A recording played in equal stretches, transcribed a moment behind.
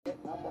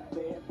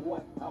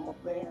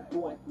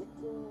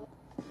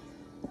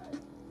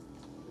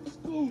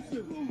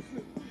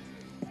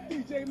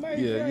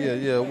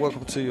Yeah.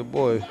 Welcome to your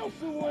boy.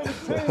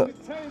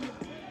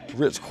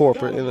 Rich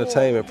Corporate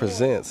Entertainment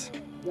presents.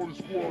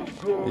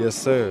 Yes,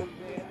 sir.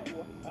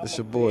 It's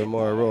your boy,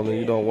 Maury Rowland.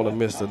 You don't want to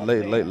miss the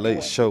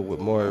late show with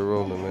Maury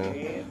Rowland,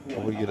 man.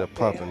 When we get it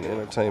popping,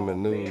 entertainment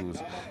news,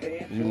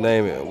 you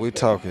name it. We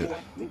talk it.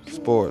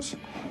 Sports,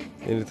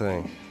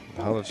 anything.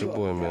 Holla at your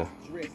boy, man.